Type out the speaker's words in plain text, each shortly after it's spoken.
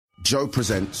Joe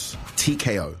presents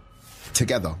TKO,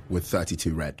 together with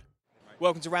 32 Red.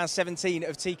 Welcome to round 17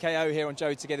 of TKO here on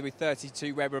Joe Together with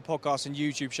 32 Red. We're a podcast and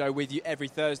YouTube show with you every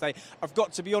Thursday. I've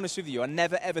got to be honest with you, I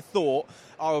never ever thought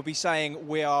I would be saying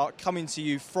we are coming to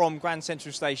you from Grand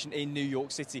Central Station in New York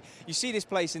City. You see this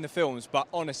place in the films, but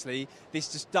honestly,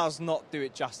 this just does not do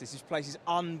it justice. This place is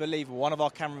unbelievable. One of our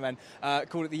cameramen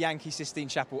called it the Yankee Sistine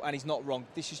Chapel, and he's not wrong.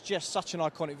 This is just such an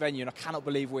iconic venue, and I cannot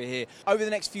believe we're here. Over the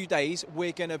next few days,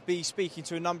 we're going to be speaking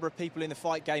to a number of people in the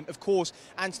fight game. Of course,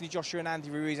 Anthony Joshua and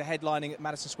Andy Ruiz are headlining at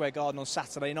Madison Square Garden on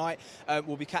Saturday night.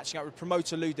 We'll be catching up with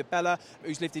promoter Lou DiBella,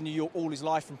 who's lived in New York all his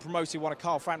life and promoted one of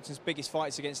Carl Frampton's biggest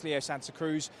fights against Leo Santa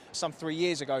Cruz some 3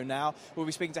 years ago now. We'll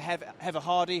be speaking to Heather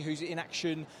Hardy, who's in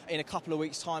action in a couple of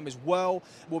weeks' time as well.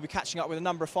 We'll be catching up with a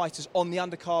number of fighters on the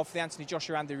undercard for the Anthony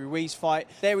Joshua and Andy Ruiz fight.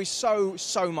 There is so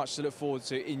much to look forward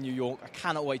to in New York. I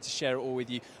cannot wait to share it all with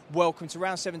you. Welcome to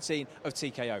round 17 of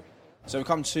TKO. So we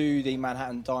come to the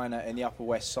Manhattan Diner in the Upper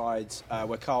West Side,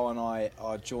 where Carl and I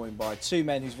are joined by two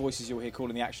men whose voices you'll hear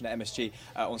calling the action at MSG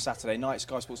on Saturday night.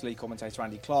 Sky Sports League commentator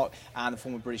Andy Clark and the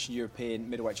former British and European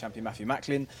middleweight champion Matthew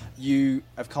Macklin. You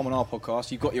have come on our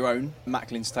podcast. You've got your own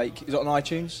Macklin's Take. Is it on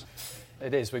iTunes?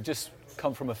 It is. We've just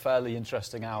come from a fairly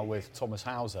interesting hour with Thomas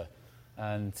Hauser,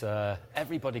 and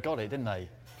everybody got it, didn't they?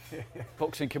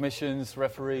 Boxing commissions,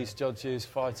 referees, judges,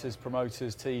 fighters,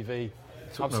 promoters, TV.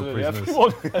 Absolutely,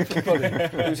 everybody.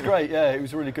 It was great, yeah, it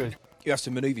was really good. You have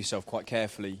to manoeuvre yourself quite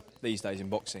carefully these days in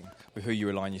boxing with who you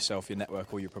align yourself, your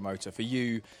network or your promoter. For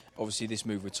you, obviously this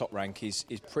move with Top Rank is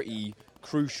pretty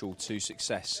crucial to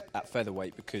success at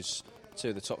featherweight because two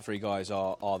of the top three guys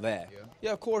are there.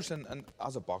 Yeah, of course, and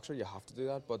as a boxer you have to do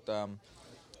that, but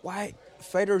why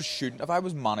fighters shouldn't. If I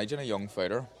was managing a young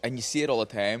fighter, and you see it all the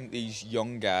time, these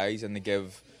young guys, and they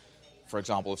give, for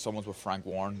example, if someone's with Frank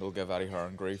Warren, they'll give Eddie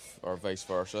Hearn grief, or vice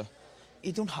versa.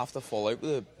 You don't have to fall out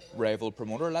with a rival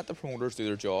promoter. Let the promoters do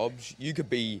their jobs. You could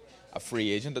be a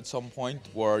free agent at some point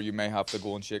where you may have to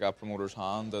go and shake that promoter's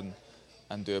hand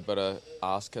and do a bit of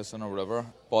ass kissing or whatever.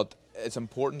 But it's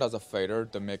important as a fighter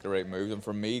to make the right moves. And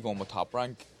for me, going with Top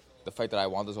Rank, the fight that I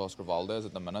want is Oscar Valdez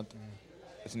at the minute.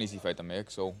 It's an easy fight to make,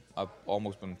 so I've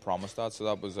almost been promised that. So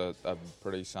that was a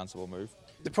pretty sensible move.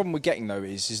 The problem we're getting, though,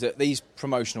 is that these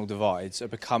promotional divides are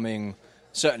becoming,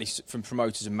 certainly from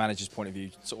promoters and managers' point of view,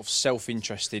 sort of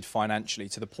self-interested financially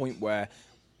to the point where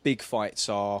big fights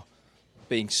are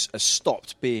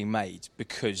stopped being made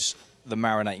because the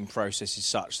marinating process is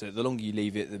such that the longer you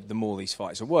leave it, the more these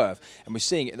fights are worth. And we're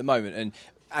seeing it at the moment. And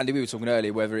Andy, we were talking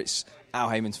earlier, whether it's Al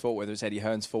Heyman's fault, whether it's Eddie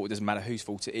Hearn's fault, it doesn't matter whose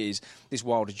fault it is. This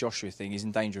Wilder-Joshua thing is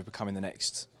in danger of becoming the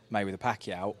next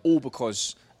Mayweather-Pacquiao, all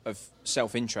because of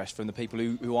self-interest from the people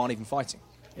who aren't even fighting.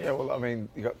 Yeah, well, I mean,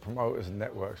 you've got promoters and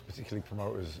networks, particularly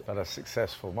promoters that are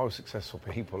successful. Most successful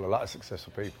people, a lot of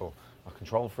successful people, are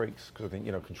control freaks, because I think,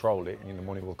 control it and the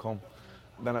money will come.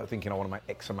 They're not thinking, I want to make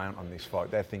X amount on this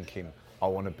fight. They're thinking, I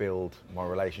want to build my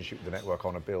relationship with the network, I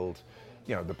want to build,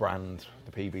 the brand,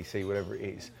 the PBC, whatever it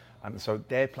is. And so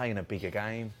they're playing a bigger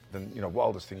game than,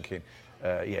 Wilder's thinking,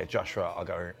 Joshua, I'm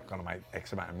going to make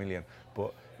X amount of million,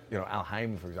 but Al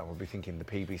Heyman, for example, would be thinking the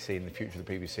PBC and the future of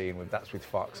the PBC, and that's with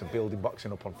Fox and building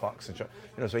boxing up on Fox.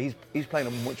 And so he's playing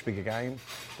a much bigger game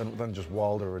than just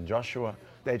Wilder and Joshua.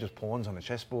 They're just pawns on the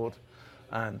chessboard,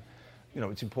 and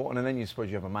it's important. And then you suppose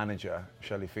you have a manager,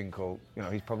 Shelley Finkel.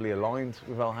 He's probably aligned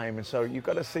with Al Heyman. So you've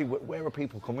got to see where are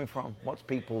people coming from. What's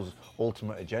people's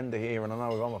ultimate agenda here? And I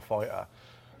know if I'm a fighter,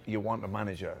 you want a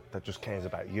manager that just cares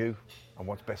about you and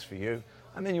what's best for you.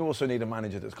 And then you also need a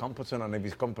manager that's competent, and if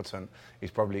he's competent,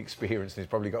 he's probably experienced and he's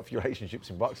probably got a few relationships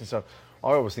in boxing. So I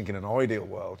always think in an ideal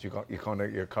world, you're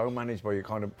co-managed by, you're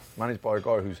kind of managed by a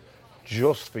guy who's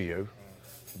just for you,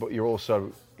 but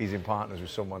he's in partners with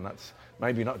someone that's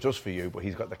maybe not just for you, but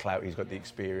he's got the clout, he's got the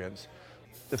experience.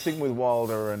 The thing with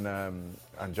Wilder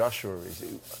and Joshua is,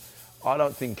 I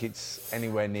don't think it's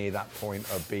anywhere near that point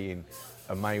of being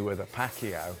a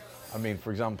Mayweather-Pacquiao. I mean,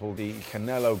 for example, the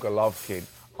Canelo-Golovkin,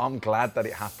 I'm glad that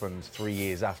it happened 3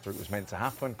 years after it was meant to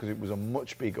happen, because it was a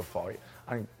much bigger fight.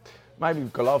 And maybe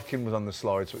Golovkin was on the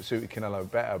slide, so it suited Canelo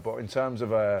better. But in terms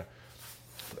of a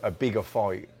bigger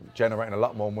fight, generating a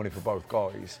lot more money for both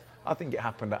guys, I think it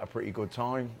happened at a pretty good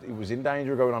time. It was in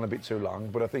danger of going on a bit too long,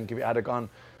 but I think if it had gone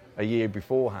a year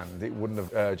beforehand, it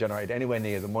wouldn't have generated anywhere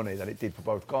near the money that it did for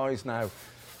both guys. Now,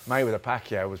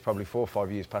 Mayweather-Pacquiao was probably 4 or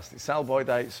 5 years past its sell-by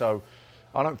date, so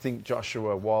I don't think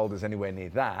Joshua Wilder's anywhere near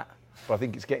that. But I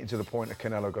think it's getting to the point of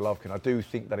Canelo-Golovkin. I do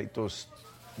think that it does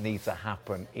need to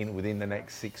happen within the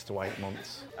next 6 to 8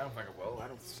 months. I don't think it will.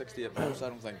 6 to 8 months. I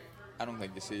don't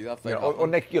think you see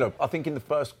that. I think in the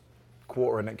first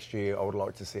quarter of next year, I would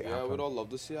like to see it happen. Yeah, we'd all love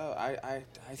to see it. I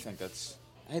think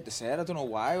I hate to say it, I don't know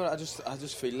why, but I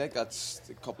just feel like that's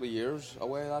a couple of years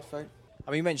away, that fight.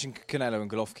 I mean, you mentioned Canelo and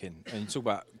Golovkin, and you talk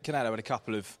about Canelo had a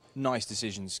couple of nice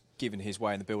decisions given his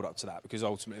way in the build-up to that, because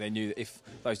ultimately they knew that if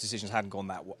those decisions hadn't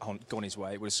gone his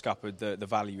way, it would have scuppered the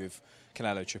value of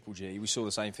Canelo Triple G. We saw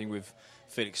the same thing with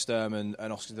Felix Sturm and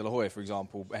Oscar De La Hoya, for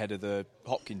example, ahead of the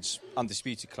Hopkins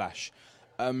undisputed clash.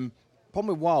 Problem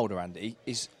with Wilder, Andy,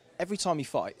 is every time he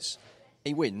fights,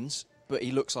 he wins, but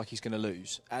he looks like he's going to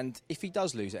lose. And if he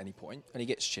does lose at any point and he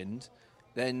gets chinned,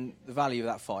 then the value of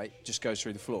that fight just goes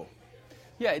through the floor.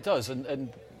 Yeah, it does,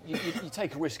 and you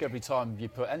take a risk every time you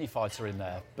put any fighter in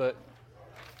there, but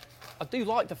I do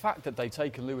like the fact that they've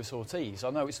taken Luis Ortiz. I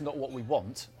know it's not what we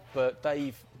want, but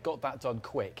they've got that done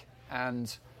quick,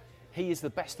 and he is the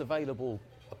best available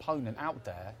opponent out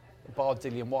there, bar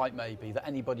Dillian White maybe, that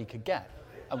anybody could get,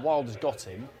 and Wilder's got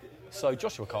him, so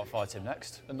Joshua can't fight him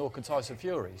next, and nor can Tyson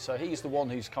Fury, so he's the one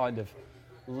who's kind of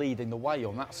leading the way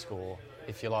on that score,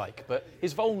 if you like. But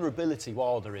his vulnerability,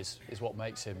 Wilder, is what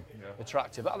makes him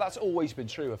attractive. That's always been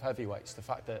true of heavyweights, the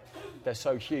fact that they're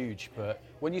so huge. But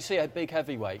when you see a big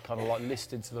heavyweight kind of like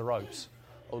list into the ropes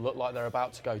or look like they're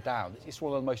about to go down, it's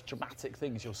one of the most dramatic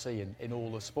things you'll see in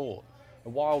all the sport.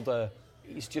 And Wilder,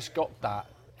 he's just got that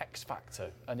X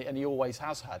factor, and he always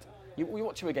has had. You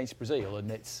watch him against Brazil,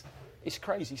 and it's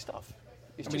crazy stuff.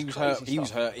 He was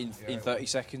hurt in 30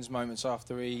 seconds, moments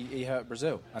after he hurt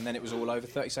Brazil, and then it was all over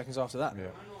 30 seconds after that. Yeah.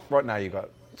 Right now you've got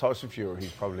Tyson Fury,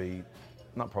 who's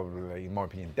in my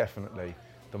opinion, definitely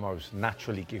the most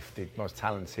naturally gifted, most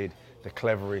talented, the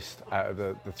cleverest out of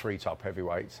the three top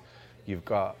heavyweights. You've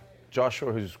got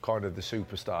Joshua, who's kind of the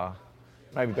superstar,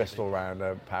 maybe best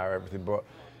all-rounder, power, everything, but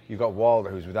you've got Wilder,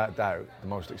 who's without doubt the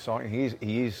most exciting.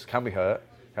 He can be hurt,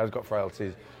 he has got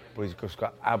frailties, but he's just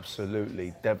got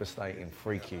absolutely devastating,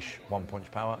 freakish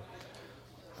one-punch power.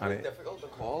 And it's difficult to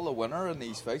call the winner in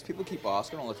these fights. People keep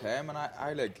asking all the time, and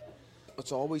I like,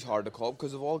 it's always hard to call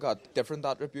because they've all got different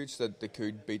attributes that they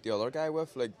could beat the other guy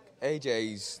with. Like,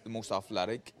 AJ's the most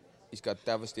athletic. He's got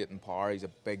devastating power. He's a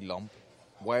big lump.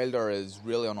 Wilder is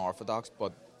really unorthodox,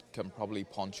 but can probably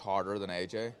punch harder than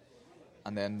AJ.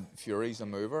 And then Fury's a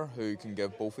mover who can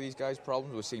give both of these guys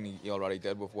problems. We've seen he already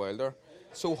did with Wilder.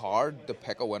 So hard to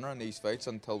pick a winner in these fights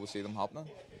until we see them happening.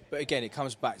 But again, it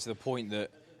comes back to the point that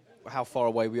how far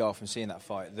away we are from seeing that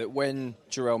fight. That when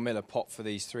Jarrell Miller popped for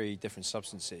these three different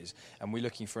substances, and we're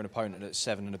looking for an opponent at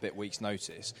 7 and a bit weeks'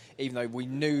 notice, even though we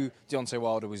knew Deontay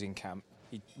Wilder was in camp,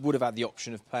 he would have had the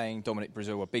option of paying Dominic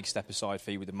Breazeale a big step-aside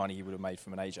fee with the money he would have made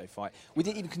from an AJ fight. We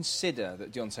didn't even consider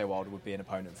that Deontay Wilder would be an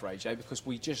opponent for AJ because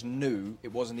we just knew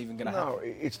it wasn't even going to happen. No,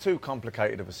 it's too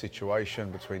complicated of a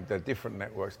situation between the different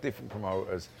networks, different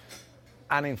promoters,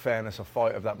 and in fairness, a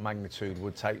fight of that magnitude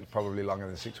would take probably longer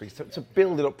than 6 weeks to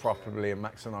build it up properly and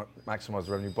maximise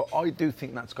the revenue. But I do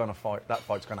think that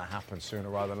fight's going to happen sooner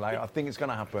rather than later. I think it's going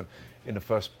to happen in the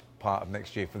first part of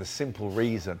next year for the simple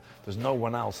reason there's no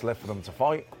one else left for them to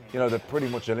fight. You know, they've pretty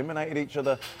much eliminated each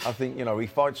other. I think, you know, he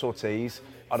fights Ortiz.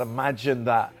 I'd imagine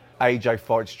that AJ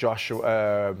fights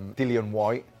Dillian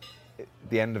White at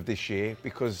the end of this year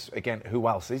because, again, who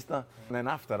else is there? And then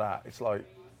after that, it's like,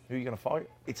 who are you going to fight?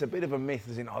 It's a bit of a myth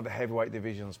as in, the heavyweight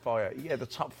division's fire. Yeah, the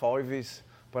top 5 is,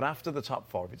 but after the top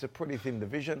 5, it's a pretty thin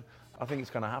division. I think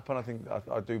it's going to happen.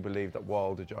 I do believe that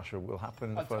Wilder Joshua will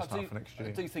happen in the first half of next year.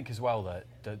 I do think as well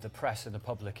that the press and the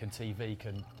public and TV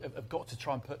have got to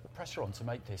try and put pressure on to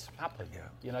make this happen. Yeah.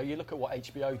 You know, you look at what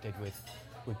HBO did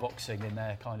with boxing in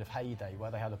their kind of heyday,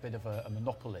 where they had a bit of a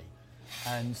monopoly,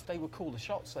 and they would call the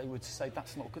shots. They would say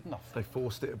that's not good enough. They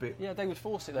forced it a bit. Yeah, they would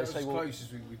force it. They'd say, as close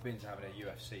as we've been to having a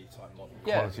UFC type model.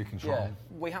 Yeah, quality control. Yeah,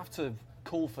 we have to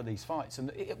call for these fights,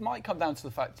 and it might come down to the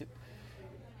fact that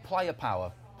player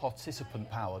power, participant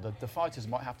power. The fighters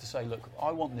might have to say, look,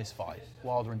 I want this fight.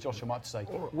 Wilder and Joshua might have to say,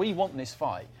 we want this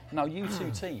fight. Now, you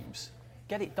two teams,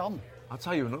 get it done. I'll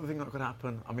tell you another thing that could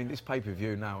happen. I mean, this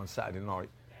pay-per-view now on Saturday night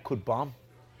could bomb.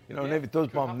 You know, and if it does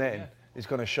bomb then, it's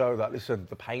going to show that, listen,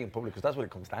 the paying public, because that's what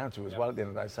it comes down to as well at the end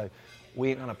of the day, say, we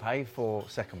ain't going to pay for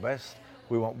second best.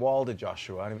 We want Wilder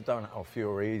Joshua, and if we don't have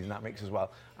Fury in that mix as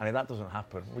well. And if that doesn't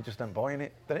happen, we just don't buy in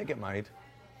it. They don't get made.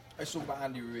 Let's talk about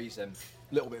Andy Ruiz then.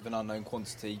 A little bit of an unknown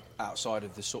quantity outside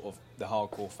of the sort of the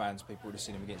hardcore fans. People would have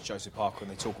seen him against Joseph Parker and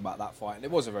they talk about that fight. And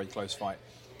it was a very close fight.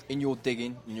 In your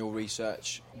digging, in your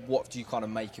research, what do you kind of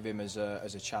make of him as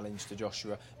a challenge to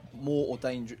Joshua? More or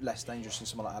less dangerous than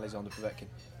someone like Alexander Povetkin?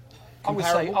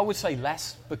 I would say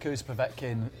less, because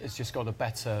Povetkin has just got a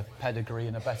better pedigree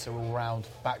and a better all-round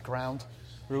background.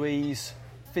 Ruiz,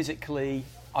 physically,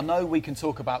 I know we can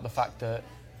talk about the fact that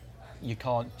you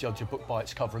can't judge a book by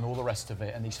its cover and all the rest of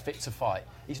it, and he's fit to fight.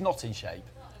 He's not in shape,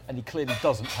 and he clearly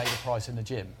doesn't pay the price in the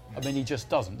gym. I mean, he just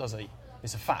doesn't, does he?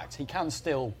 It's a fact. He can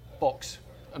still box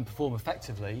and perform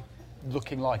effectively,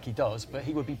 looking like he does, but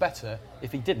he would be better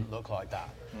if he didn't look like that.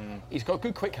 He's got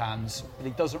good quick hands, but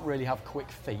he doesn't really have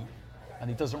quick feet, and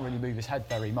he doesn't really move his head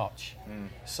very much.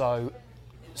 So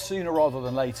sooner rather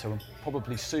than later, and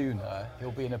probably sooner,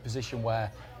 he'll be in a position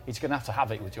where he's going to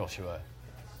have it with Joshua,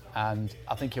 and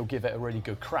I think he'll give it a really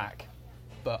good crack,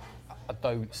 but I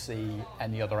don't see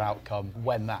any other outcome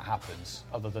when that happens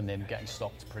other than him getting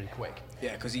stopped pretty quick.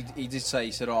 Yeah, because he did say,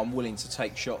 he said, I'm willing to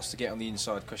take shots to get on the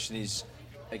inside. Question is,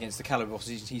 against the calibre of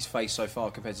opposition he's faced so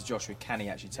far compared to Joshua, can he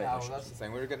actually take those shots? That's the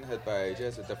thing. We were getting hit by AJ.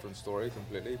 It's a different story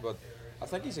completely, but I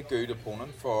think he's a good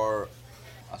opponent for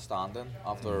a stand-in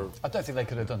after... I don't think they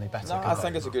could have done any better. No, I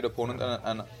think it's a good opponent,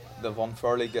 and they've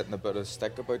unfairly getting a bit of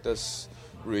stick about this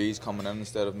Ruiz coming in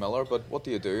instead of Miller, but what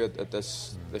do you do at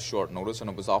this short notice? And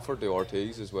it was offered to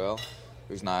Ortiz as well,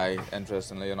 who's now,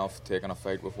 interestingly enough, taking a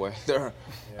fight with Wilder,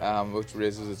 which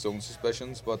raises its own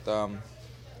suspicions, but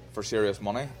for serious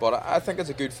money. But I think it's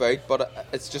a good fight, but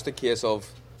it's just a case of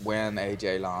when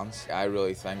AJ lands. I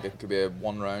really think it could be a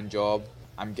one-round job.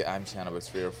 I'm saying about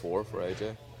 3 or 4 for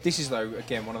AJ. This is, though,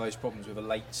 again, one of those problems with a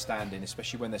late stand-in,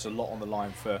 especially when there's a lot on the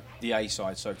line for the A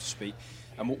side, so to speak.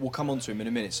 And we'll come on to him in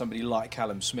a minute. Somebody like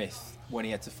Callum Smith, when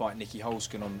he had to fight Nicky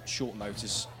Holzken on short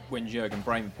notice when Jürgen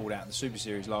Bremer pulled out in the Super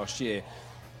Series last year,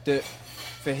 that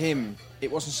for him,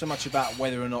 it wasn't so much about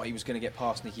whether or not he was going to get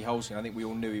past Nicky Holzken. I think we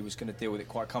all knew he was going to deal with it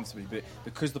quite comfortably. But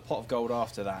because the pot of gold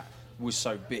after that was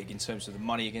so big in terms of the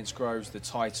money against Groves, the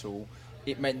title,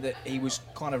 it meant that he was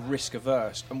kind of risk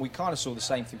averse, and we kind of saw the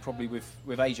same thing probably with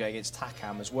AJ against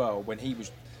Takam as well when he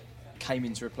came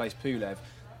in to replace Pulev.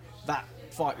 That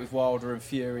fight with Wilder and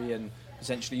Fury and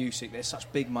potentially Usyk, there's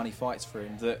such big money fights for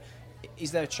him that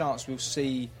is there a chance we'll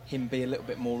see him be a little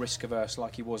bit more risk averse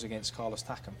like he was against Carlos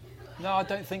Takam? No, I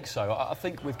don't think so. I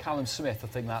think with Callum Smith, I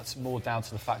think that's more down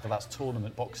to the fact that that's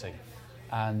tournament boxing,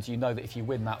 and you know that if you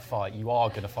win that fight, you are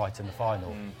going to fight in the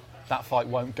final. That fight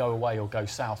won't go away or go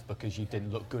south because you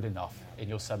didn't look good enough in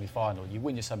your semi-final. You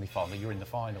win your semi-final, you're in the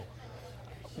final.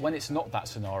 When it's not that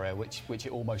scenario, which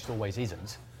it almost always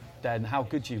isn't, then how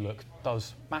good you look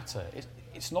does matter.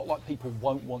 It's not like people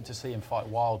won't want to see him fight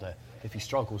Wilder if he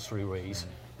struggles through Ruiz,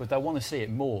 but they'll want to see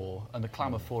it more, and the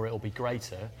clamour for it will be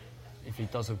greater if he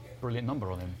does a brilliant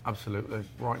number on him. Absolutely.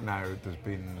 Right now, there's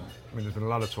been a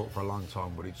lot of talk for a long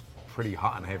time, but it's pretty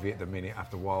hot and heavy at the minute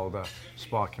after Wilder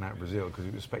sparking out Brazil, because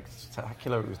it was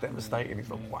spectacular, it was devastating. It's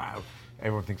like, wow,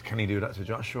 everyone thinks, can he do that to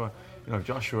Joshua? You know,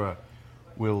 Joshua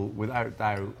will without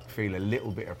doubt feel a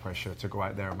little bit of pressure to go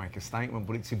out there and make a statement,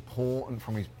 but it's important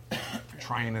from his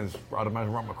trainers, I'd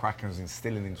imagine Rob McCracken's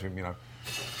instilling into him,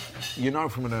 you know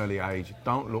from an early age,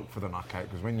 don't look for the knockout,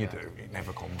 because when you do, it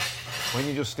never comes. When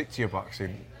you just stick to your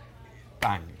boxing,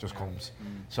 bang, it just comes.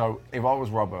 So if I was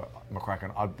Robert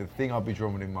McCracken, the thing I'd be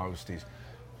drumming in most is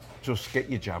just get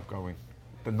your jab going.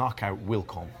 The knockout will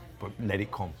come, but let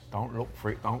it come. Don't look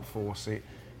for it, don't force it.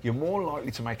 You're more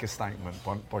likely to make a statement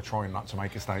by trying not to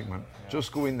make a statement.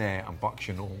 Just go in there and box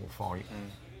your normal fight.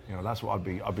 That's what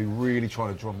I'd be really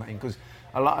trying to drum that in, because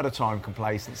a lot of the time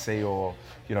complacency or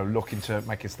looking to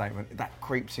make a statement, that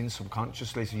creeps in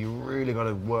subconsciously, so you really got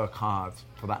to work hard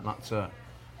for that not to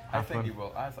happen. I think he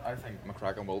will. I think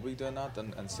McCracken will be doing that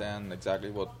and saying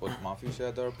exactly what Matthew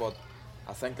said there, but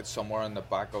I think it's somewhere in the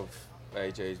back of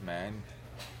AJ's mind,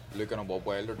 looking at what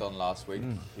Wilder done last week,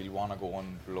 he'll want to go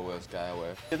and blow this guy away.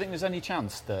 Do you think there's any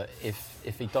chance that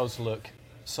if he does look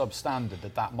substandard,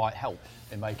 that might help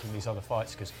in making these other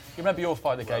fights? Because you remember your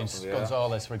fight against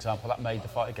Gonzalez, for example, that made the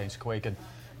fight against Quigg, and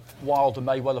Wilder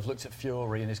may well have looked at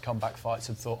Fury in his comeback fights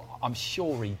and thought, I'm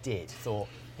sure he did, thought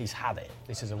he's had it.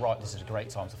 This is a great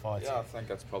time to fight. Yeah, I think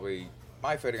that's probably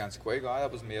my fight against Quigg.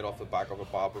 That was made off the back of a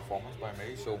bad performance by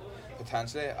me, so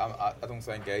potentially I don't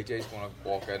think AJ's going to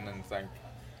walk in and think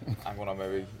I'm going to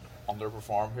maybe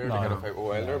underperform here to get a fight with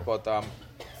Wilder, but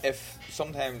if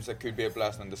sometimes it could be a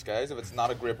blessing in disguise. If it's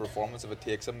not a great performance, if it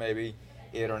takes him maybe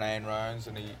 8 or 9 rounds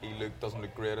and he doesn't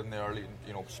look great in the early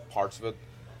parts of it,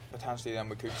 potentially then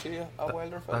we could see a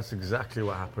Wilder fight. That's exactly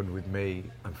what happened with me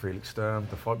and Felix Sturm.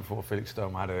 The fight before Felix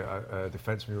Sturm had a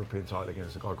defensive European title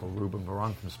against a guy called Ruben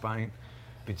Varane from Spain.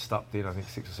 Been stopped in, I think,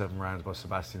 6 or 7 rounds by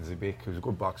Sebastian Zibic, who's a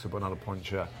good boxer but not a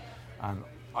puncher. And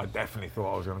I definitely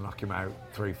thought I was going to knock him out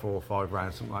 3, 4, 5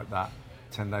 rounds, something like that.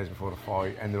 10 days before the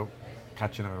fight, ended up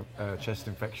catching a chest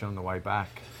infection on the way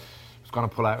back. Was going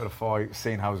to pull out of the fight,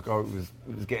 seeing how it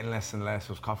was getting less and less.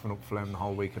 I was coughing up phlegm the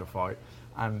whole week of the fight,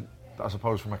 and I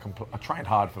suppose I trained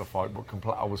hard for the fight,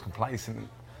 but I was complacent.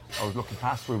 I was looking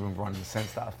past Ruben Varane in the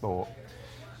sense that I thought,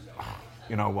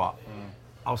 you know what,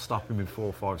 I'll stop him in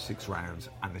 4, 5, 6 rounds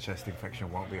and the chest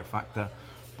infection won't be a factor.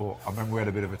 But I remember we had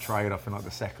a bit of a trade-off in like the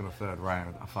second or third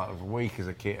round. I felt I was weak as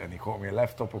a kid, and he caught me a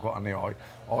left uppercut on the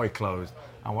eye closed.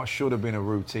 And what should have been a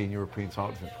routine European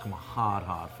title has become a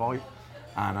hard fight.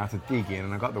 And I had to dig in,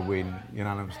 and I got the win,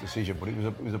 unanimous decision. But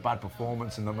it was a bad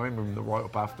performance, and I remember him the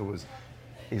write-up afterwards,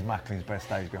 he's Macklin's best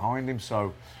days behind him.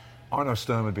 So I know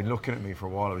Sturm had been looking at me for a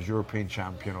while. I was European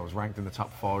champion. I was ranked in the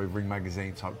top 5, Ring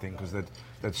Magazine type thing, because they'd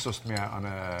sussed me out on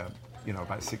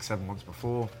about 6-7 months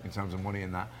before in terms of money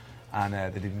and that. And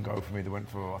they didn't go for me. They went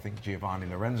for, I think, Giovanni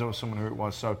Lorenzo or someone who it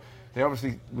was. So they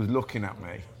obviously was looking at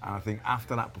me. And I think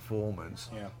after that performance,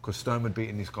 because Sturm had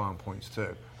beaten this guy on points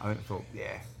too, I thought,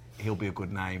 yeah, he'll be a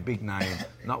good name, big name,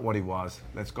 not what he was.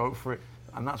 Let's go for it.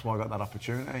 And that's why I got that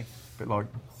opportunity. A bit like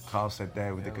Carl said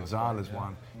there with the Gonzalez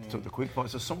one, he took the quick fight.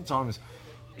 So sometimes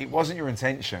it wasn't your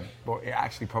intention, but it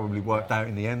actually probably worked out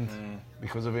in the end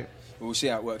because of it. We'll see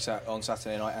how it works out on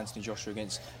Saturday night. Anthony Joshua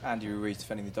against Andy Ruiz,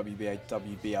 defending the WBA,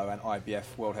 WBO and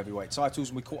IBF World Heavyweight titles.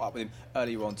 And we caught up with him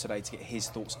earlier on today to get his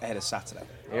thoughts ahead of Saturday.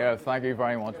 Yeah, thank you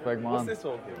very much, big man. What's this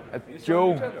one? It's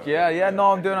Joe. Yeah.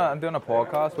 No, I'm doing a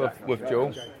podcast with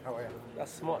Joe.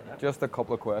 That's smart. Just a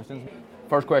couple of questions.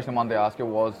 First question I wanted to ask you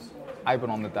was, I've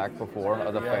been on the deck before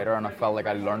as a fighter, and I felt like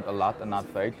I learned a lot in that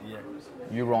fight. Yeah.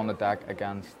 You were on the deck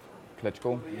against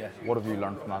Klitschko. Yeah. What have you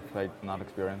learned from that fight and that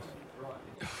experience?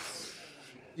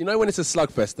 You know when it's a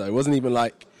slugfest though, it wasn't even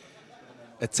like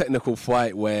a technical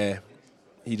fight where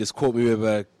he just caught me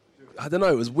with I don't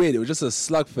know, it was weird, it was just a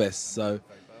slugfest. So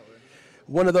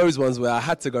one of those ones where I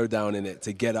had to go down in it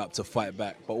to get up to fight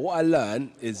back. But what I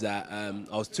learned is that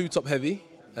I was too top heavy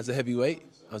as a heavyweight.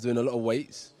 I was doing a lot of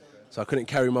weights, so I couldn't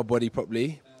carry my body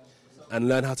properly and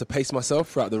learn how to pace myself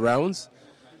throughout the rounds.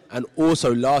 And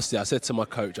also lastly, I said to my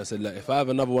coach, I said, look, if I have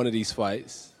another one of these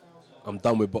fights, I'm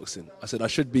done with boxing. I said I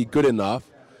should be good enough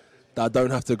that I don't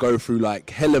have to go through like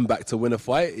hell and back to win a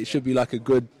fight. It should be like a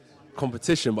good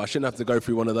competition, but I shouldn't have to go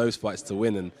through one of those fights to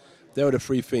win. And there are the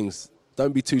 3 things.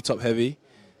 Don't be too top heavy,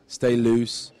 stay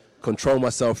loose, control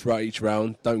myself throughout each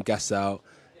round, don't gas out,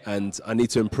 and I need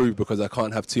to improve because I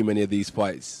can't have too many of these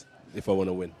fights if I want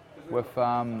to win. With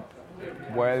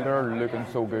Wilder looking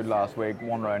so good last week,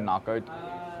 1 round knockout,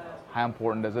 how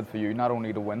important is it for you not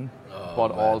only to win,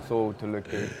 but also to look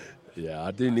good? Yeah,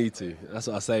 I do need to. That's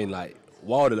what I was saying, like,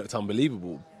 Wilder looked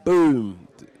unbelievable. Boom!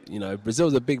 You know,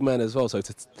 Brazil's a big man as well, so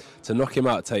to knock him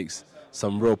out takes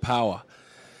some real power.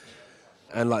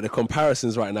 And like the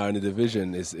comparisons right now in the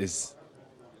division is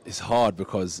hard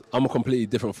because I'm a completely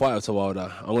different fighter to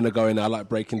Wilder. I want to go in there, I like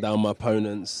breaking down my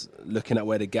opponents, looking at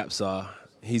where the gaps are.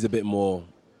 He's a bit more,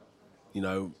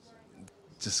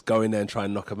 just go in there and try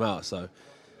and knock him out. So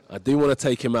I do want to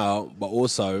take him out, but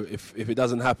also if it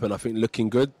doesn't happen, I think looking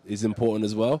good is important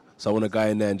as well. So I want to go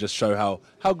in there and just show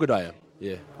how good I am.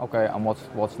 Yeah. Okay, and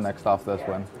what's next after this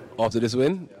win? After this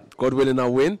win, God willing I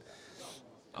win,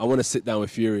 I want to sit down with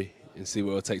Fury and see what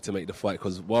it'll take to make the fight,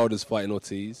 because Wilder's fighting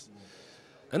Ortiz.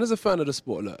 And as a fan of the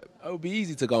sport, look, it would be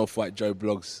easy to go and fight Joe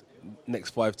Bloggs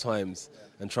next 5 times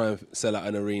and try and sell out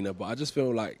an arena, but I just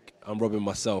feel like I'm robbing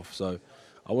myself. So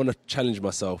I want to challenge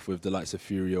myself with the likes of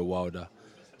Fury or Wilder.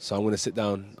 So I'm going to sit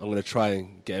down, I'm going to try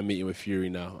and get a meeting with Fury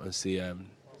now and see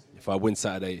if I win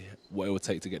Saturday, what it will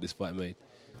take to get this fight made.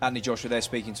 Anthony Joshua there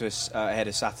speaking to us ahead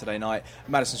of Saturday night.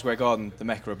 Madison Square Garden, the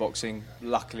mecca of boxing.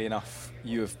 Luckily enough,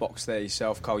 you have boxed there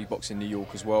yourself. Carl, you boxed in New York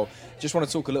as well. Just want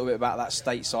to talk a little bit about that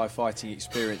stateside fighting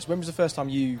experience. When was the first time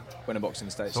you went and boxed in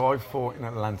the States? So I fought in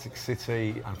Atlantic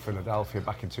City and Philadelphia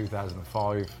back in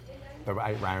 2005. There were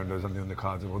 8 rounders on the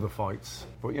undercards of other fights.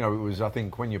 But, it was, I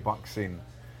think, when you're boxing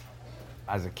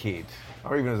as a kid,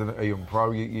 or even as a young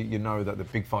pro, you know that the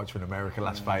big fights are in America,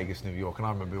 Las Vegas, New York, and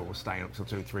I remember always staying up till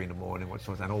 2 or 3 in the morning,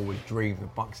 and always dreamed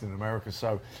of boxing in America.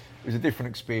 So it was a different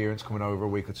experience coming over a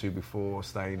week or 2 before,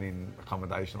 staying in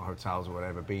accommodation or hotels or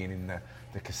whatever, being in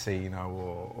the casino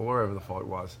or wherever the fight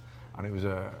was, and it was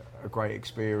a great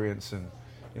experience. And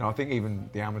I think even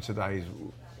the amateur days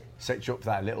set you up for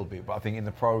that a little bit, but I think in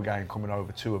the pro game coming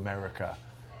over to America,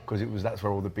 because that's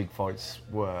where all the big fights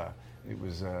were, it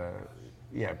was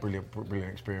brilliant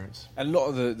experience. And a lot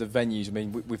of the venues, I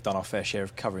mean, we've done our fair share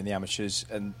of covering the amateurs,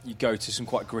 and you go to some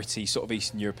quite gritty sort of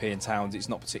Eastern European towns, it's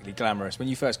not particularly glamorous. When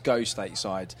you first go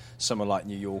stateside, somewhere like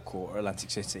New York or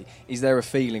Atlantic City, is there a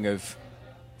feeling of,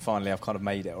 finally I've kind of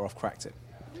made it or I've cracked it?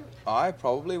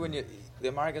 Probably when the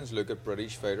Americans look at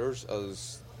British fighters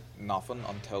as nothing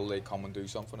until they come and do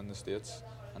something in the States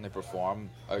and they perform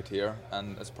out here,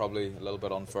 and it's probably a little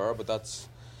bit unfair, but that's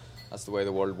the way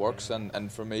the world works. And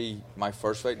for me, my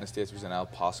first fight in the States was in El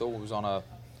Paso. It was on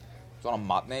a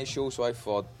matinee show, so I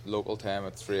fought local time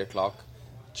at 3 o'clock,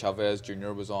 Chavez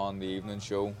Jr. was on the evening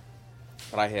show,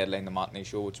 but I headlined the matinee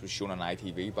show, which was shown on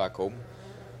ITV back home.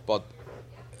 But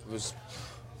it was,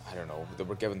 I don't know, they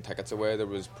were giving tickets away. There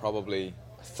was probably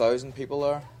 1,000 people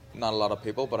there. Not a lot of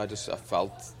people, but I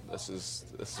felt this is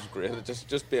great.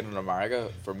 Just being in America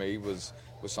for me was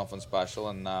something special,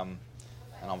 and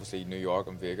obviously New York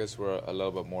and Vegas were a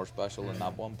little bit more special than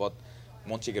that one. But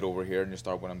once you get over here and you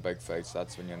start winning big fights,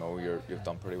 that's when you know you've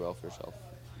done pretty well for yourself.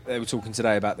 They were talking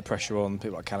today about the pressure on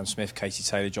people like Callum Smith, Katie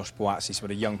Taylor, Josh Buatsi, some of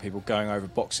the young people going over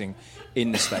boxing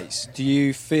in the States. Do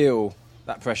you feel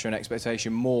that pressure and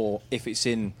expectation more if it's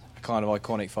in a kind of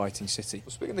iconic fighting city? I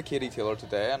was speaking to Katie Taylor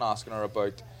today and asking her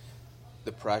about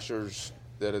the pressures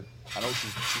that I know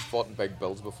she's fought in big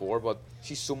bills before, but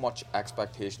she's so much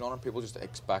expectation on her. People just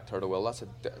expect her to win.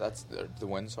 That's the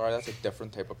win. Sorry, that's a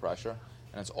different type of pressure,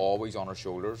 and it's always on her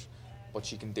shoulders. But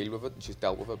she can deal with it, and she's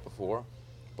dealt with it before.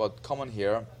 But coming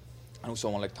here, I know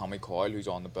someone like Tommy Coyle, who's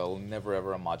on the bill, never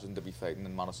ever imagined to be fighting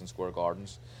in Madison Square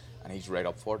Gardens, and he's right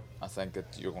up for it. I think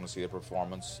that you're going to see the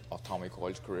performance of Tommy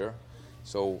Coyle's career.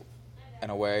 So, in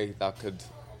a way, that could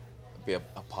be a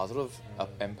positive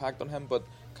impact on him. But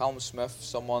Callum Smith,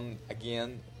 someone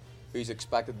again who's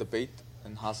expected to beat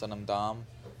in Hassan Mdam,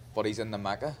 but he's in the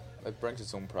Mecca. It brings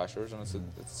its own pressures, and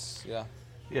it's yeah.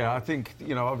 Yeah, I think,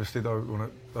 obviously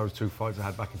those two fights I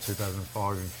had back in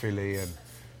 2005 in Philly and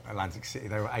Atlantic City,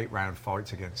 they were 8-round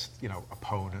fights against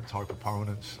type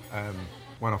opponents.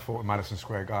 When I fought in Madison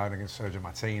Square Garden against Sergio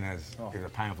Martinez, it was a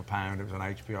pound for pound. It was on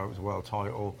HBO. It was a world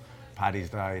title. Paddy's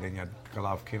Day, then you had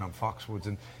Golovkin on Foxwoods,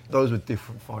 and those were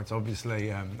different fights. Obviously,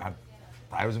 had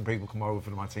 1,000 people come over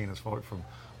for the Martinez fight from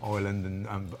Ireland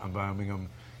and Birmingham.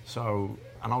 So,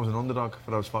 and I was an underdog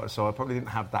for those fights, so I probably didn't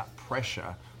have that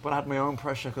pressure, but I had my own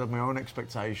pressure because I had my own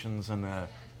expectations and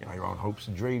your own hopes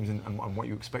and dreams and what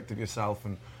you expect of yourself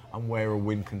and where a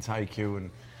win can take you. And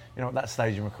at that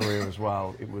stage of my career as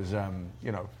well, it was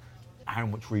how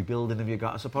much rebuilding have you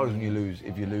got? I suppose when you lose,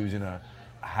 if you lose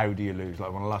how do you lose?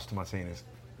 Like when I lost to Martinez,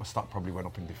 my stock probably went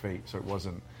up in defeat, so it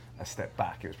wasn't a step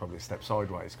back, it was probably a step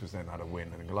sideways because then I had a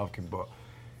win and a Golovkin. But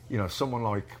someone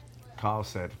like Carl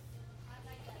said,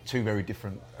 two very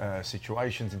different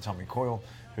situations in Tommy Coyle,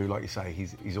 who, like you say,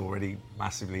 he's already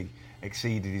massively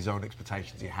exceeded his own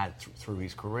expectations he had through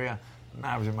his career.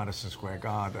 Now he's in Madison Square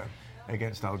Garden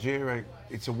against Algeria.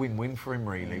 It's a win-win for him,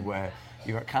 really, where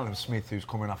you've got Callum Smith, who's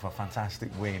coming off a fantastic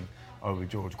win over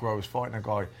George Groves, fighting a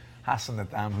guy, Hassan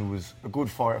Mdam, who was a good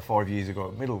fighter 5 years ago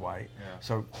at middleweight. Yeah.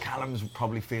 So Callum's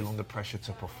probably feel under pressure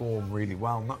to perform really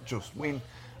well, not just win.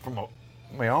 From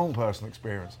my own personal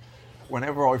experience,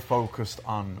 whenever I focused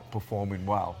on performing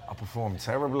well, I performed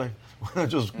terribly. When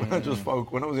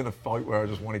I was in a fight where I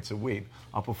just wanted to win,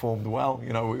 I performed well.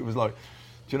 It was like,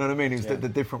 do you know what I mean? It was the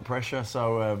different pressure.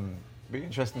 So be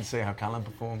interesting to see how Callum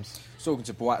performs. I was talking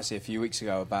to Buatsi a few weeks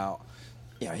ago about,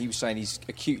 he was saying he's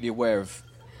acutely aware of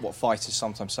what fighters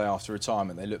sometimes say after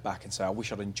retirement. They look back and say, I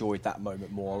wish I'd enjoyed that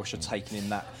moment more, I wish I'd taken in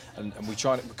that. And we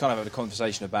kind of had a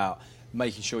conversation about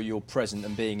making sure you're present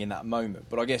and being in that moment.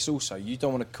 But I guess also, you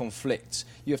don't want to conflict.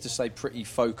 You have to stay pretty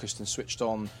focused and switched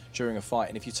on during a fight.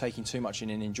 And if you're taking too much in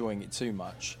and enjoying it too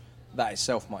much, that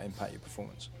itself might impact your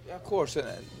performance. Yeah, of course. And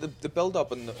the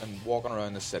build-up and walking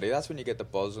around the city, that's when you get the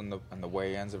buzz and the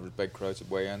weigh-ins. There was big crowds at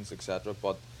weigh-ins, etc.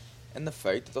 But in the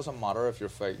fight, it doesn't matter if you're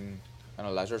fighting in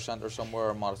a leisure centre somewhere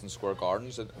or Madison Square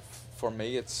Gardens. For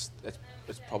me, it's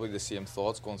probably the same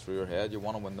thoughts going through your head. You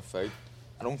want to win the fight.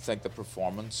 I don't think the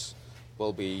performance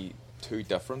will be too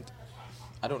different.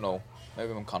 I don't know.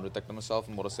 Maybe I'm contradicting myself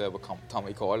in what I said with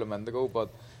Tommy Coyle a minute ago, but...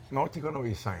 No, I think I know what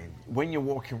you're saying. When you're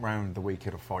walking around the week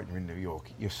of a fight, you're in New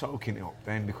York, you're soaking it up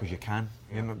then because you can.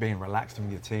 You're not being relaxed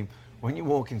with your team. When you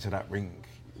walk into that ring,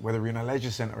 whether you're in a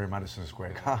leisure centre or in Madison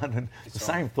Square Garden,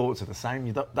 same thoughts are the same.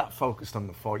 You're that focused on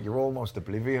the fight, you're almost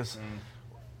oblivious.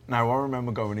 Now, I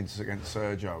remember going into against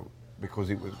Sergio because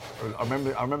it was...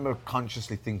 I remember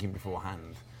consciously thinking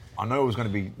beforehand, I know I was going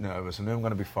to be nervous, I know I'm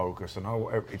going to be focused, I know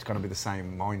it's going to be the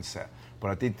same mindset, but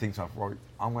I did think to myself, right,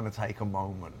 I'm going to take a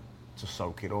moment to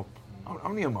soak it up.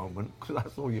 Only a moment, because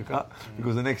that's all you got.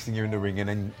 Because the next thing you're in the ring and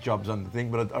then job's on the thing.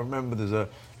 But I remember there's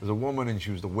a woman and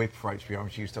she was the whip for HBO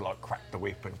and she used to like crack the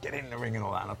whip and get in the ring and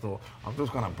all that. And I thought, I'm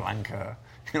just going to blank her.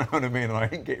 You know what I mean? And I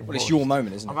ain't getting. Well, it's your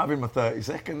moment, isn't it? I'm having my 30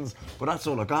 seconds, but that's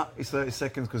all I got. It's 30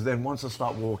 seconds because then once I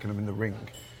start walking, I'm in the ring.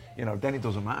 Then it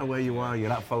doesn't matter where you are. You're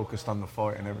that focused on the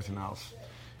fight and everything else.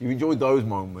 You enjoy those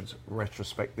moments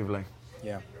retrospectively.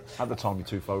 Yeah. At the time, you're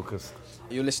too focused.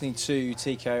 You're listening to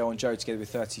TKO on Joe Together with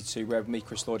 32 Red, with me,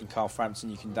 Chris Lloyd and Carl Frampton.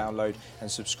 You can download and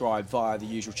subscribe via the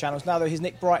usual channels. Now, though, here's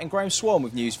Nick Bright and Graham Swan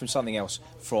with news from something else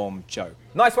from Joe.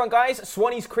 Nice one, guys.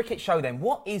 Swanee's Cricket Show, then.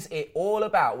 What is it all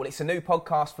about? Well, it's a new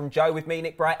podcast from Joe with me,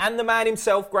 Nick Bright, and the man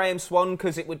himself, Graham Swan,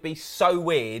 because it would be so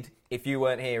weird if you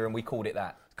weren't here and we called it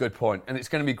that. Good point. And it's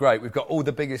going to be great. We've got all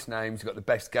the biggest names, we've got the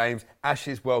best games,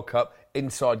 Ashes, World Cup,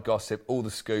 inside gossip, all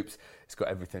the scoops. It's got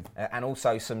everything. And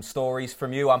also some stories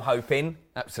from you, I'm hoping.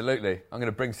 Absolutely.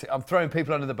 I'm throwing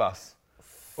people under the bus.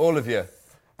 All of you.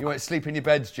 You won't sleep in your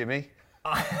beds, Jimmy.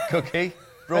 Cookie,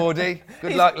 Broady.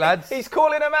 Good luck, lads. He's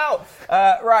calling them out.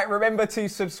 Right, remember to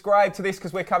subscribe to this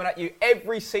because we're coming at you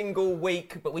every single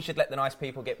week, but we should let the nice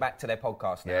people get back to their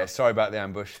podcast now. Yeah, sorry about the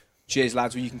ambush. Cheers,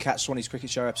 lads. Well, you can catch Swanee's Cricket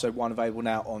Show episode 1 available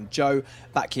now on Joe.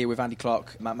 Back here with Andy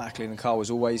Clark, Matt Macklin and Carl as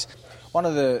always. One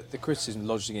of the criticisms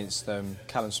lodged against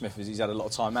Callum Smith is he's had a lot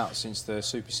of time out since the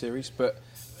Super Series. But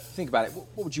think about it.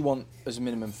 What would you want as a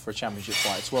minimum for a championship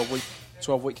fight? A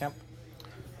 12-week camp?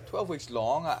 12 weeks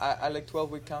long. I like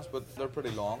 12-week camps, but they're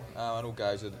pretty long. I know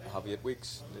guys that have 8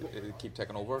 weeks, they keep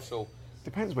taking over, so...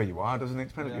 Depends where you are, doesn't it?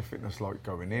 Depends on your fitness like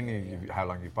going in, how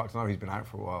long you've boxed. I know he's been out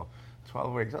for a while.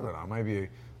 12 weeks, I don't know, maybe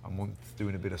a month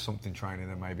doing a bit of something training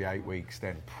and maybe 8 weeks,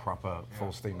 then proper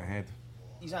full steam ahead.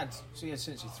 He had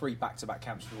essentially 3 back-to-back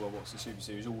camps for the World Boxing Super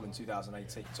Series, all in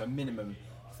 2018. So a minimum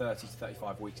 30 to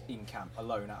 35 weeks in camp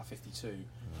alone out of 52.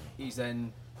 He's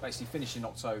then basically finished in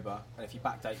October, and if you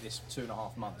backdate this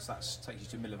 2.5 months, that takes you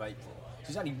to the middle of April. So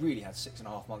he's only really had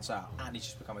 6.5 months out, and he's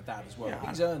just become a dad as well. Yeah,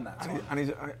 he's earned that time.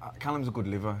 And Callum's a good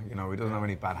liver, he doesn't have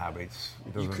any bad habits.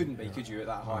 You couldn't be, could you, at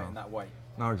that height and that weight?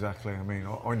 No, exactly. I mean,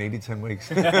 I needed 10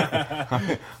 weeks.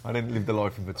 I didn't live the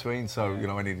life in between, so,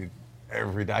 I needed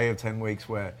every day of 10 weeks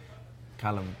where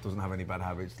Callum doesn't have any bad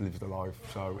habits, lives the life.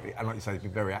 So, and like you say, he's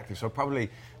been very active. So probably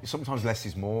sometimes less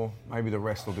is more. Maybe the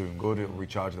rest will do him good. It'll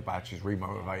recharge the batteries,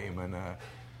 remotivate him, and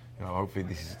hopefully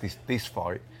this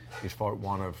fight is fight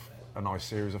one of a nice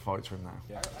series of fights for him now.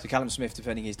 Yeah. So Callum Smith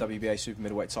defending his WBA super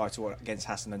middleweight title against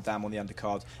Hassan and Dam on the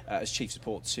undercard as chief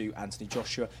support to Anthony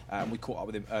Joshua. We caught up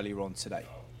with him earlier on today.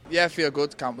 Yeah, I feel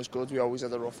good. Camp was good. We always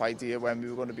had a rough idea when we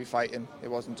were going to be fighting. It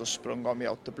wasn't just sprung on me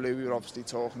out the blue. We were obviously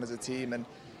talking as a team, and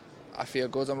I feel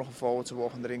good. I'm looking forward to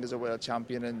walking the ring as a world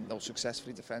champion and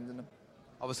successfully defending them.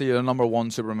 Obviously, you're the number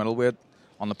 1 super middleweight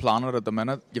on the planet at the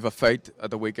minute. You have a fight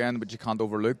at the weekend, which you can't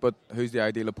overlook. But who's the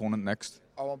ideal opponent next?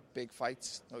 I want big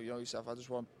fights. You know yourself. I just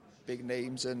want big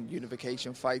names and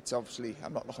unification fights. Obviously,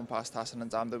 I'm not looking past Hassan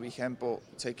and Dam the weekend, but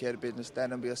take care of business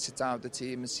then, and we'll sit down with the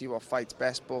team and see what fights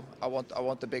best. But I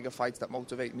want the bigger fights that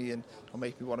motivate me and will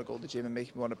make me want to go to the gym and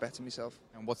make me want to better myself.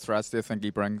 And what threats do you think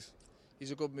he brings? He's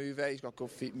a good mover. He's got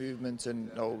good feet movement, and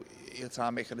he'll try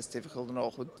and make it as difficult and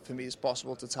awkward for me as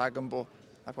possible to tag him. But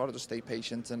I've got to just stay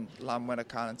patient and land when I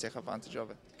can and take advantage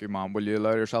of it. Good man. Will you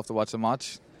allow yourself to watch the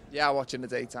match? Yeah, I watch in the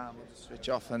daytime. I'll just switch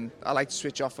off, and I like to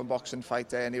switch off from boxing fight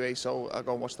day anyway. So I'll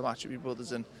go and watch the match with my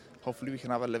brothers, and hopefully we can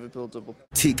have a Liverpool double.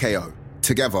 TKO,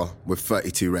 together with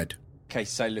 32 Red. Katie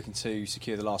Taylor looking to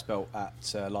secure the last belt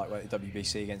at lightweight at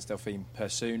WBC against Delphine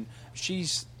Persoon.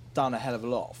 She's done a hell of a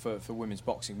lot for women's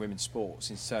boxing, women's sport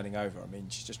since turning over. I mean,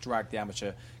 she just dragged the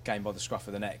amateur game by the scruff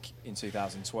of the neck in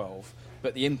 2012.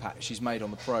 But the impact she's made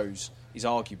on the pros is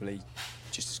arguably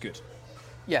just as good.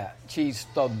 Yeah, she's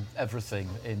done everything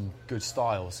in good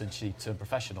style since she turned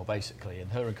professional, basically.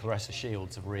 And her and Claressa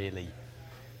Shields have really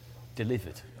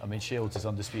delivered. I mean, Shields is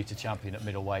undisputed champion at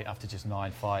middleweight after just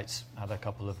 9 fights, had a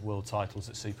couple of world titles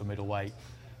at super middleweight.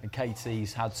 And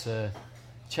Katie's had to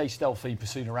chase Delphine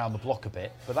Persoon around the block a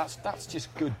bit, but that's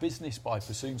just good business by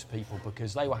Persoon's people,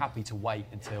 because they were happy to wait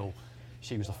until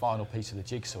she was the final piece of the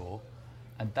jigsaw,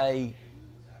 and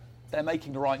they're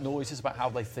making the right noises about how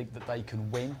they think that they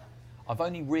can win. I've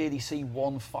only really seen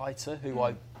one fighter who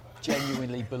I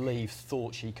genuinely believe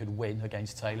thought she could win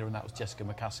against Taylor, and that was Jessica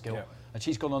McCaskill. Yeah. And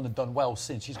she's gone on and done well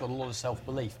since. She's got a lot of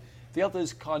self-belief. The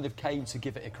others kind of came to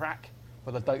give it a crack,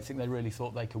 but I don't think they really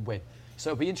thought they could win.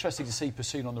 So it'll be interesting to see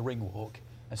Persoon on the ring walk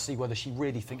and see whether she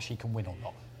really thinks she can win or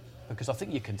not. Because I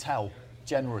think you can tell,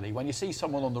 generally, when you see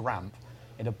someone on the ramp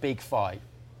in a big fight,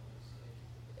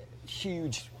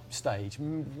 huge stage,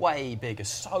 way bigger,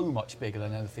 so much bigger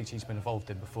than anything she's been involved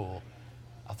in before,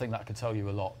 I think that can tell you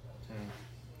a lot.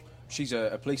 She's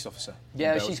a police officer.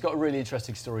 Yeah, she's got a really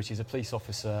interesting story. She's a police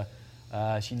officer.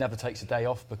 She never takes a day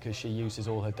off because she uses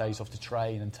all her days off to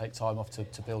train and take time off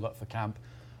to build up for camp.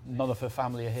 None of her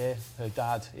family are here. Her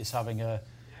dad is having a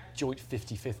joint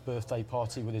 55th birthday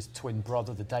party with his twin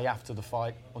brother the day after the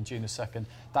fight on June the 2nd.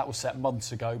 That was set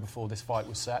months ago before this fight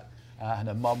was set. And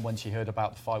her mum, when she heard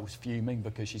about the fight, was fuming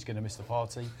because she's going to miss the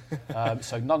party.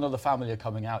 So none of the family are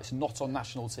coming out. It's not on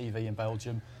national TV in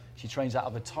Belgium. She trains out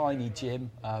of a tiny gym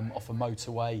off a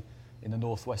motorway in the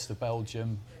northwest of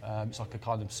Belgium. It's like a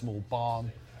kind of small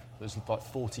barn. There's like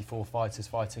 44 fighters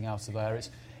fighting out of there.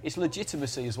 It's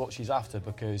legitimacy is what she's after,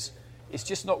 because it's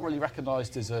just not really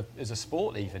recognised as a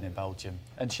sport even in Belgium.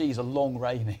 And she's a long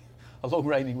reigning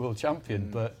world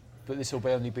champion, but this will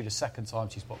only be the second time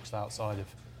she's boxed outside of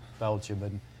Belgium,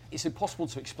 and it's impossible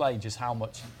to explain just how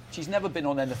much. She's never been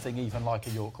on anything even like a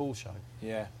York Hall show.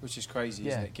 Yeah, which is crazy,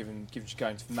 isn't it, given she's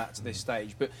going from that to this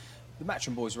stage. But the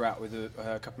Matchroom boys were out with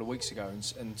her a couple of weeks ago,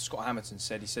 and Scott Hamilton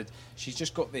said she's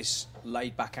just got this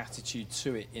laid-back attitude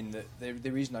to it, in that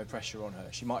there is no pressure on her.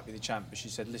 She might be the champ, but she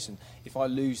said, listen, if I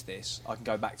lose this, I can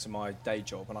go back to my day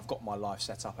job, and I've got my life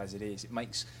set up as it is. It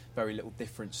makes very little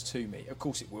difference to me. Of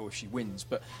course it will if she wins,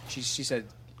 but she said,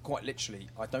 quite literally,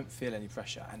 I don't feel any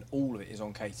pressure, and all of it is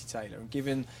on Katie Taylor. And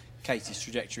given Katie's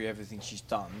trajectory, everything she's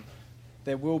done,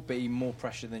 there will be more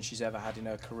pressure than she's ever had in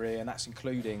her career, and that's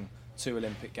including 2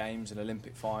 Olympic Games, an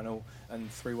Olympic final,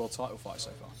 and 3 world title fights so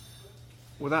far.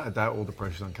 Without a doubt, all the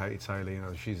pressure's on Katie Taylor. You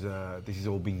know, this has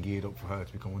all been geared up for her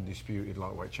to become undisputed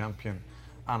lightweight champion,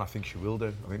 and I think she will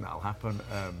do. I think that'll happen.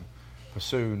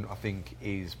 Persoon, I think,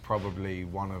 is probably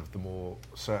one of the more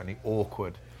certainly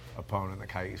awkward opponent that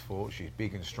Katie's fought. She's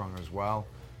big and strong as well,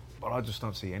 but I just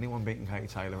don't see anyone beating Katie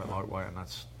Taylor at lightweight, and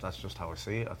that's just how I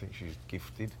see it. I think she's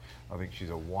gifted. I think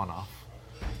she's a one-off,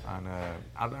 and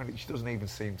I don't think she doesn't even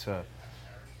seem to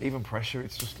even pressure.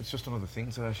 It's just another thing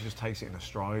to her. She just takes it in a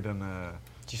stride, and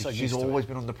she's always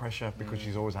been under pressure because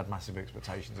she's always had massive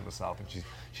expectations of herself, and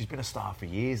she's been a star for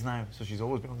years now, so she's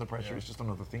always been under pressure. Yeah. It's just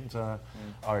another thing to her.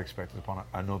 I expected upon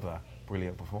another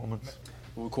brilliant performance.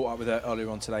 Well, we caught up with her earlier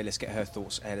on today. Let's get her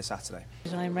thoughts ahead of Saturday.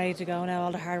 I'm ready to go now.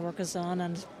 All the hard work is done,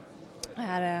 and I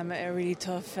had a really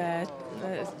tough, say,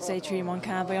 3-month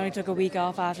camp. I only took a week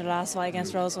off after the last fight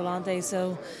against Rose Volante,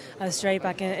 so I was straight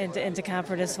back into camp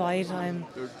for this fight.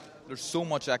 There's so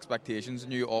much expectations,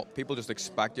 and people just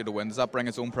expect you to win. Does that bring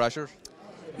its own pressure?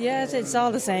 Yeah, it's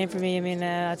all the same for me. I mean,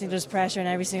 I think there's pressure in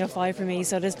every single fight for me,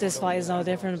 so this fight is no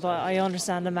different, but I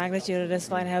understand the magnitude of this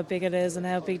fight and how big it is and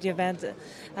how big the event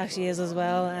actually is as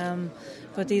well.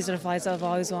 But these are the fights I've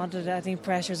always wanted. I think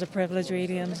pressure is a privilege,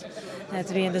 really, and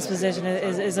to be in this position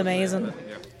is amazing.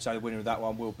 So the winner of that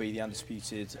one will be the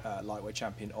undisputed lightweight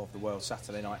champion of the world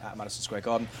Saturday night at Madison Square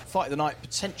Garden. Fight of the night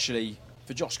potentially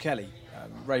for Josh Kelly.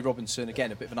 Ray Robinson,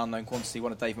 again, a bit of an unknown quantity,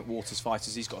 one of Dave McWater's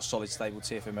fighters. He's got a solid stable: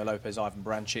 Teofimo Lopez, Ivan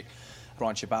Baranchyk,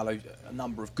 Brian Chaballo, a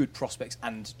number of good prospects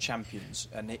and champions.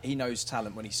 And he knows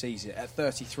talent when he sees it. At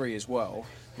 33 as well,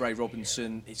 Ray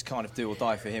Robinson, it's kind of do or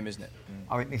die for him, isn't it?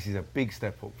 I think this is a big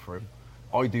step up for him.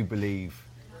 I do believe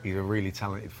he's a really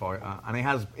talented fighter,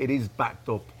 and it is backed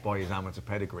up by his amateur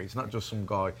pedigree. It's not just some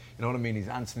guy, you know what I mean? He's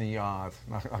Anthony Yard,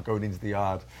 not going into the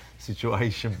Yard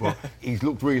situation, but he's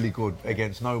looked really good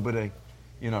against nobody.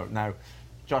 You know, now,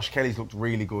 Josh Kelly's looked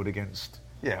really good against,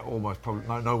 almost probably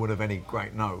no one of any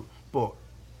great note, but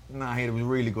he was a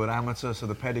really good amateur, so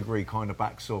the pedigree kind of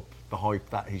backs up the hype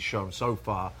that he's shown so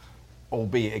far,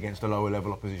 albeit against a lower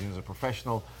level opposition as a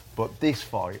professional. But this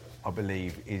fight, I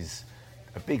believe, is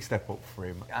a big step up for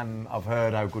him, and I've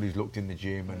heard how good he's looked in the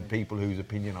gym, and people whose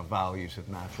opinion I value said,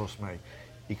 "Nah, trust me,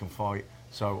 he can fight."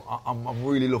 So I'm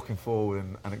really looking forward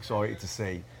and excited to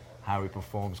see how he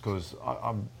performs, because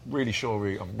I'm really sure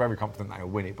I'm very confident that he'll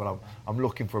win it, but I'm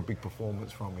looking for a big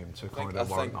performance from him to kind of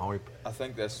warrant the hype. I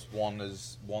think this one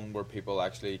is one where people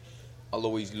actually,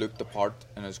 although he's looked the part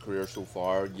in his career so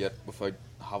far, yet without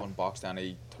having boxed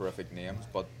any terrific names,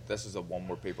 but this is a one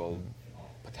where people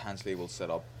potentially will sit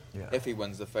up if he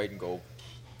wins the fight and go,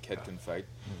 kid can fight.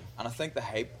 And I think the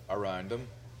hype around him,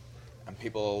 and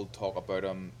people talk about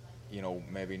him, you know,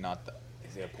 maybe not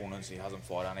the opponents, he hasn't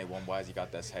fought anyone, why has he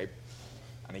got this hype?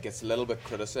 And he gets a little bit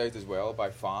criticised as well by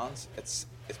fans. It's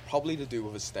probably to do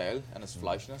with his style and his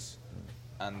flashness.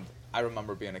 And I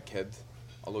remember being a kid,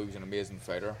 although he was an amazing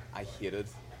fighter, I hated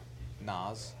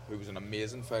Naz, who was an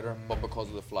amazing fighter, but because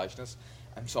of the flashness,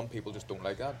 and some people just don't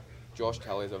like that. Josh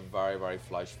Kelly is a very, very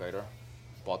flash fighter,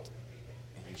 but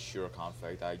he sure can't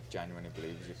fight. I genuinely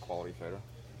believe he's a quality fighter.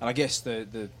 And I guess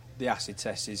the acid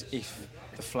test is if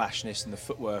the flashness and the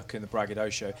footwork and the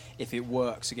braggadocio, if it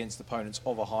works against opponents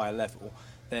of a higher level,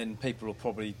 then people will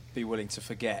probably be willing to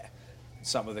forget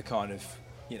some of the kind of,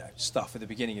 you know, stuff at the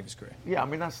beginning of his career. Yeah, I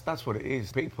mean, that's what it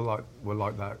is. People were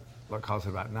like that, like Carl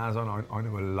said about Naz. I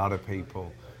knew a lot of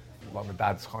people, like my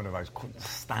dad's kind of house, couldn't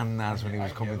stand Naz when he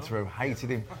was coming through, hated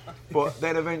him. But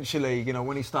then eventually, you know,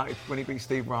 when he beat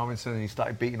Steve Robinson and he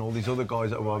started beating all these other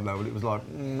guys at a world level, it was like,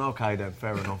 okay then,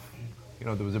 fair enough.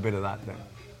 there was a bit of that then.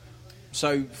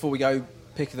 So before we go,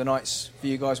 pick of the nights for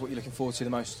you guys, what are you looking forward to the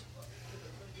most?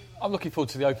 I'm looking forward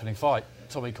to the opening fight,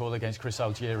 Tommy Coyle against Chris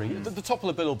Algieri. The top of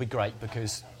the bill will be great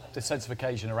because the sense of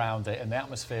occasion around it and the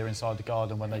atmosphere inside the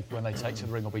garden when they take to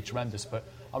the ring will be tremendous. But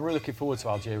I'm really looking forward to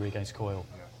Algieri against Coyle.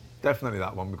 Definitely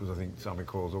that one, because I think Tommy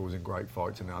Coyle's always in great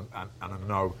fights, and I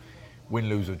know win,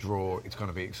 lose or draw, it's going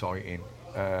to be exciting.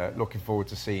 Looking forward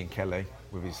to seeing Kelly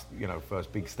with his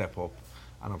first big step up,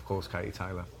 and of course Katie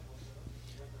Taylor.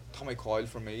 Tommy Coyle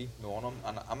for me, knowing him,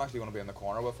 and I'm actually going to be in the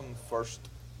corner with him. First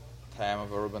time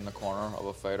I've ever been in the corner of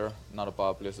a fighter. Not a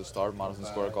bad place to start, Madison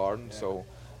Square Garden. So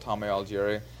Tommy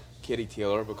Algieri, Katie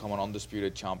Taylor becoming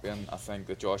undisputed champion. I think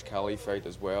the Josh Kelly fight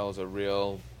as well is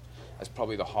it's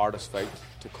probably the hardest fight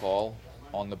to call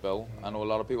on the bill. I know a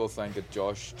lot of people think that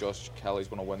Josh Kelly's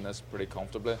going to win this pretty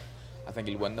comfortably. I think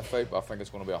he'll win the fight, but I think it's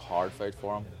going to be a hard fight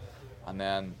for him. And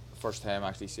then first time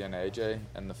actually seeing AJ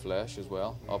in the flesh as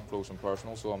well, up close and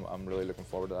personal, so I'm really looking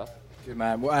forward to that. Good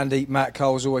man. Well, Andy, Matt,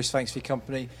 Cole, as always, thanks for your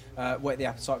company. Whet the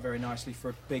appetite very nicely for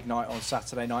a big night on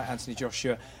Saturday night. Anthony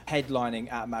Joshua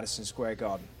headlining at Madison Square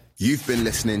Garden. You've been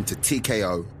listening to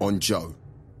TKO on Joe,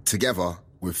 together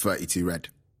with 32 Red.